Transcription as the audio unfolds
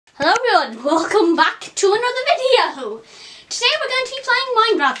Hello everyone, welcome back to another video. Today we're going to be playing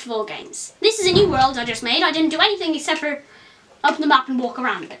Minecraft full games. This is a new world I just made. I didn't do anything except for open the map and walk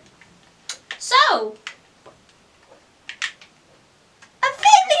around it. So, a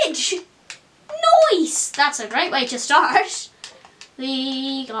village! Nice! That's a great way to start.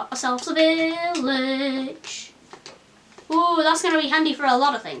 We got ourselves a village. Ooh, that's going to be handy for a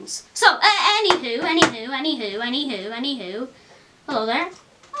lot of things. So, anywho. Hello there.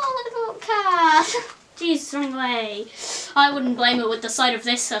 Oh, look at the little cat. Jeez, wrong way. I wouldn't blame it with the sight of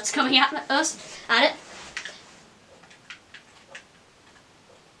this that's coming at us. At it.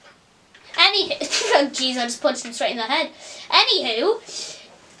 Anywho. Jeez, I just punched him straight in the head. Anywho.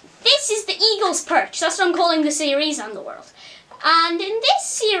 This is the Eagles Perch. That's what I'm calling the series and the world. And in this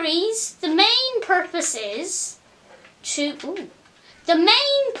series, the main purpose is to... The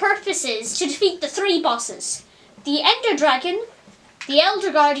main purpose is to defeat the 3 bosses. The Ender Dragon, the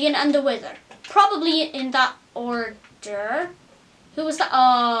Elder Guardian, and the Wither. Probably in that order. Who was that?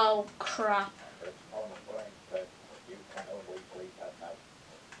 Oh, crap.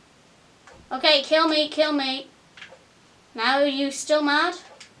 Okay, kill me. Now are you still mad?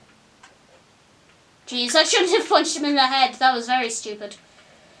 Jeez, I shouldn't have punched him in the head. That was very stupid.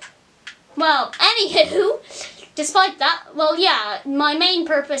 Well, anywho, despite that, well, yeah, my main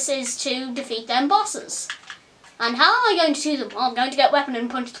purpose is to defeat them bosses. And how am I going to do them? Well, I'm going to get weapons and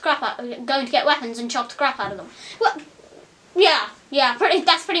get weapons and chop the crap out of them. Well, yeah,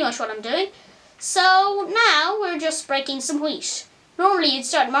 that's pretty much what I'm doing. So now we're just breaking some wheat. Normally you'd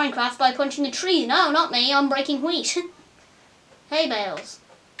start Minecraft by punching a tree. No, not me. I'm breaking wheat. Hay bales.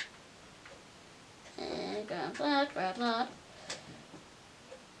 Grab that.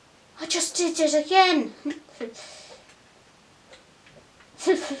 I just did it again.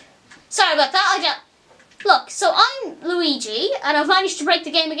 Sorry about that. Look, so I'm Luigi, and I've managed to break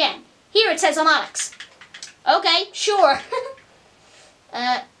the game again. Here it says I'm Alex. Okay, sure.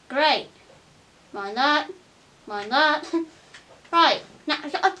 Great. Mind that. Right, now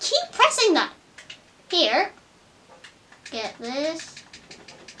I keep pressing that. Here. Get this.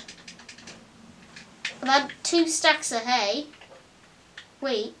 I've had 2 stacks of hay.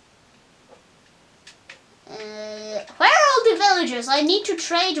 Wait. Where are all the villagers? I need to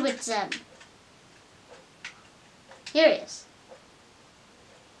trade with them. Here he is.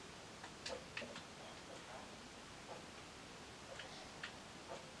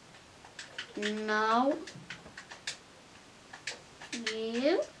 No.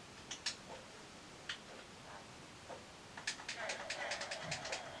 You.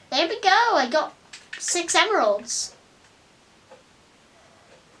 There we go. I got 6 emeralds.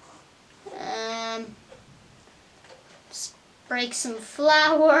 Just break some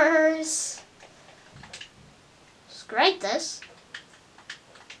flowers. It's great, this.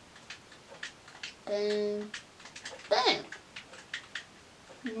 Boom. Boom.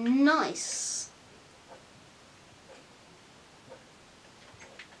 Nice.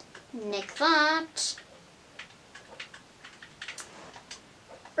 Nick that.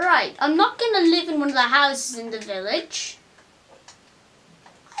 Right, I'm not going to live in one of the houses in the village.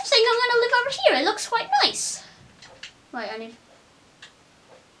 I think I'm going to live over here. It looks quite nice. Right, I need...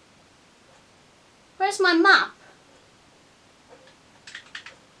 Where's my map?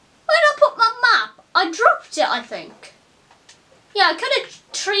 Where did I put my map? I dropped it, I think. Yeah, I cut a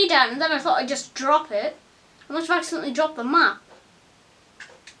tree down and then I thought I'd just drop it. I must have accidentally dropped the map.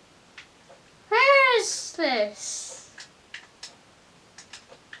 Where is this?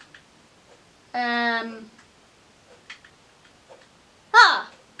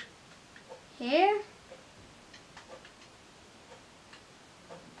 Here?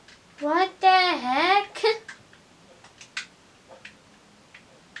 What the heck?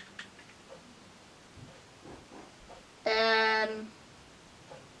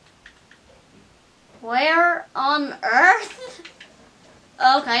 Where on earth?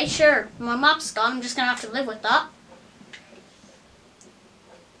 Okay, sure. My map's gone. I'm just gonna have to live with that.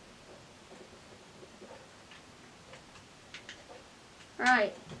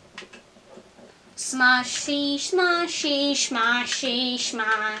 Right. Smashy, smashy, smashy,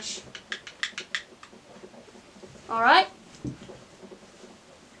 smash. Alright.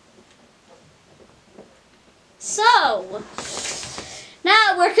 So,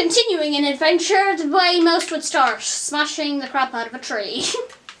 now we're continuing an adventure the way most would start, smashing the crap out of a tree.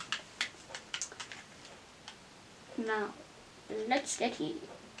 Now, let's get here.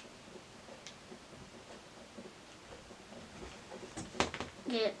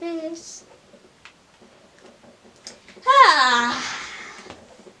 Get this.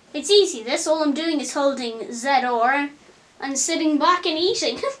 It's easy this, all I'm doing is holding Z or and sitting back and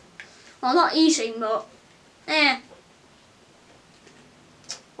eating. Well, not eating, but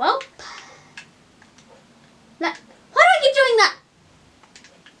well, why do I keep doing that?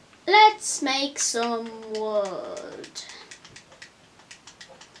 Let's make some wood.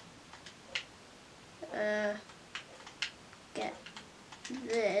 Get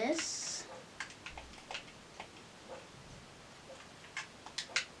this.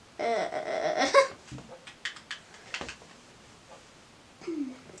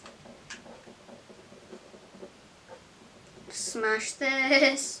 Smash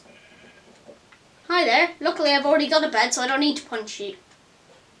this. Hi there. Luckily I've already got a bed, so I don't need to punch you.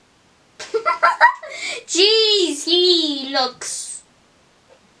 Jeez, he looks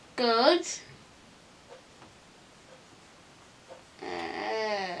good.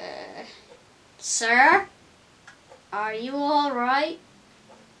 Sir? Are you alright?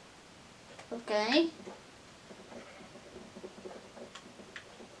 Okay.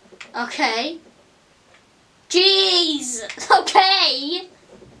 Okay. Jeez! Okay!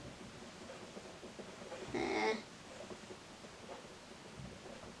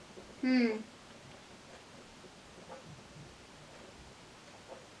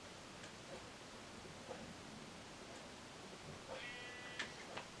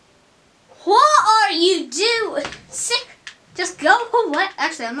 What are you doing? Just go away.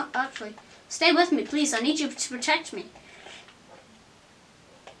 Actually, I'm not actually. Stay with me, please. I need you to protect me.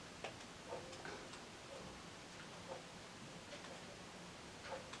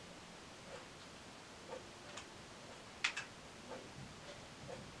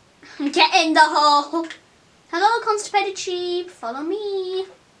 Get in the hole. Hello, constipated sheep. Follow me.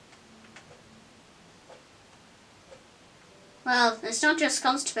 Well, it's not just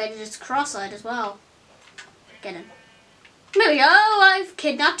constipated, it's cross-eyed as well. Get in. There we go. I've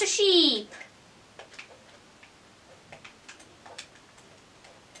kidnapped a sheep.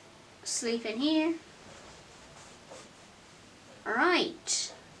 Sleep in here.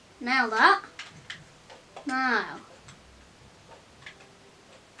 Alright. Now that. Now.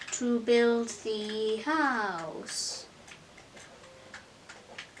 To build the house.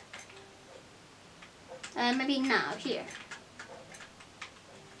 Maybe now, here.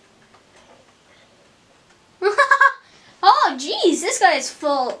 Oh, jeez, this guy is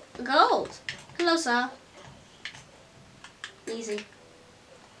full gold. Hello, sir. Easy.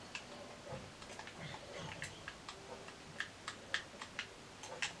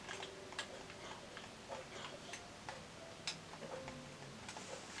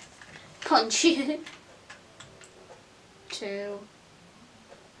 Punch you. 2,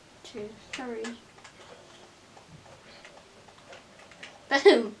 3.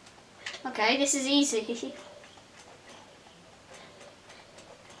 Boom. Okay, this is easy.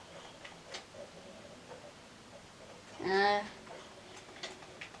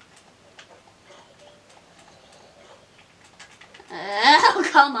 Oh,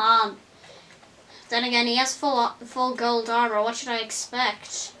 come on. Then again, he has full gold armor. What should I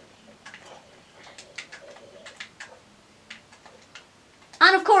expect?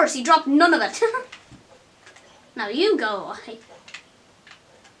 And of course, he dropped none of it. Now you go away.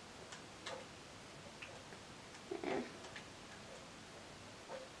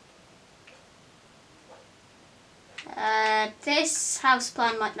 This house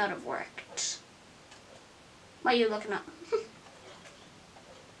plan might not have worked. What are you looking at?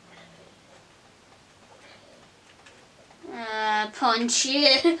 Punch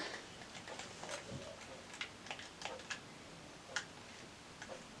you.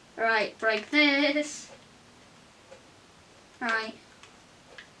 Right, break this. Right.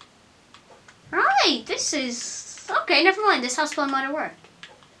 Right, this is... Okay, never mind. This house plan might have worked.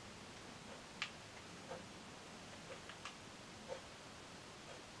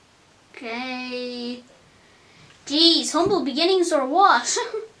 Okay. Geez, humble beginnings or what?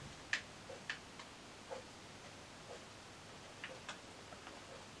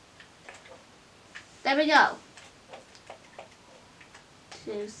 There we go.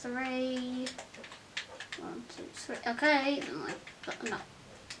 2, 3. 1, 2, 3. Okay, then no.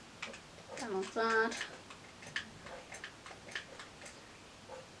 Don't want that.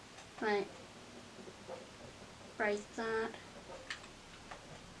 Right. Break that.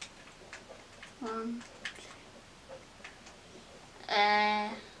 1, 2.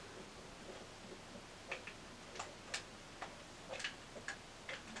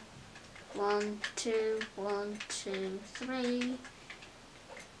 1, 2, 1, 2, 3.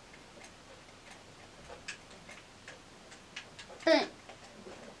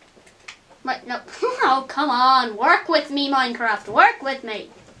 Wait, no. Oh, come on. Work with me, Minecraft. Work with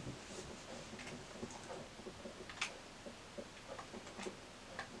me.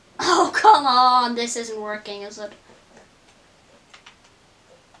 Oh, come on, this isn't working, is it?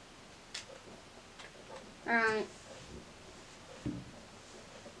 Alright.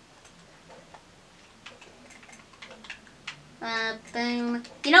 Boom.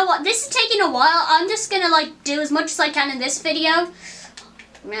 You know what? This is taking a while. I'm just gonna like do as much as I can in this video.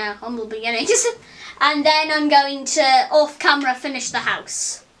 Yeah, humble beginnings. And then I'm going to off camera finish the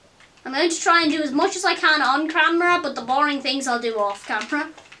house. I'm going to try and do as much as I can on camera, but the boring things I'll do off camera.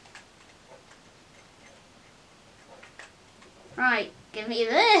 Right, give me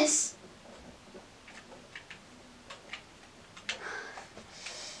this.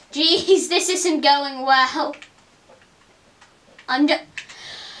 Jeez, this isn't going well.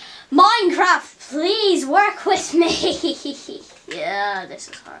 Minecraft, please work with me. Yeah, this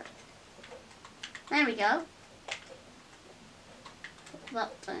is hard. There we go.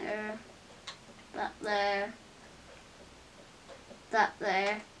 That there. That there. That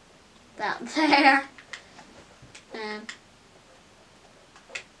there. That there.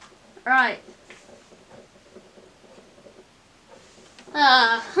 Right.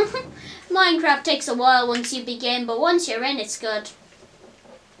 Minecraft takes a while once you begin, but once you're in, it's good.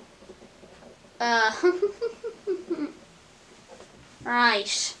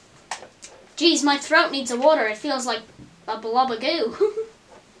 Right. Geez, my throat needs a water. It feels like a blob of goo.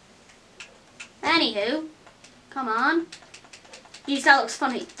 Anywho, come on. Geez, that looks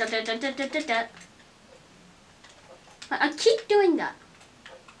funny. Da, da, da, da, da, da, da. I keep doing that.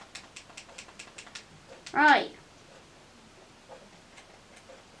 Right.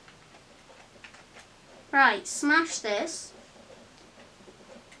 Right, smash this.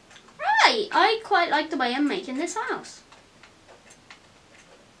 Right, I quite like the way I'm making this house.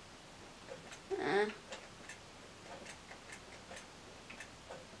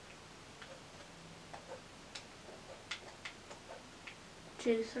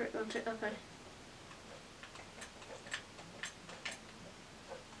 2, 3, 1, 2, okay.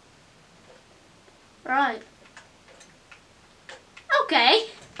 Right. Okay.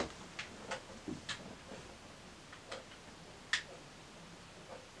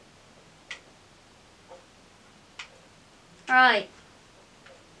 Right.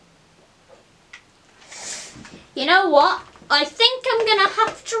 You know what? I think I'm gonna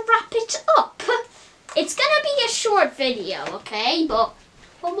have to wrap it up. It's gonna be a short video, okay? But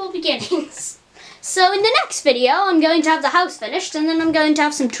humble beginnings. So in the next video, I'm going to have the house finished, and then I'm going to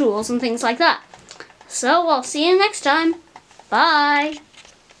have some tools and things like that. So I'll see you next time. Bye.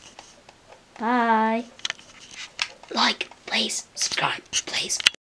 Bye. Like, please, subscribe, please.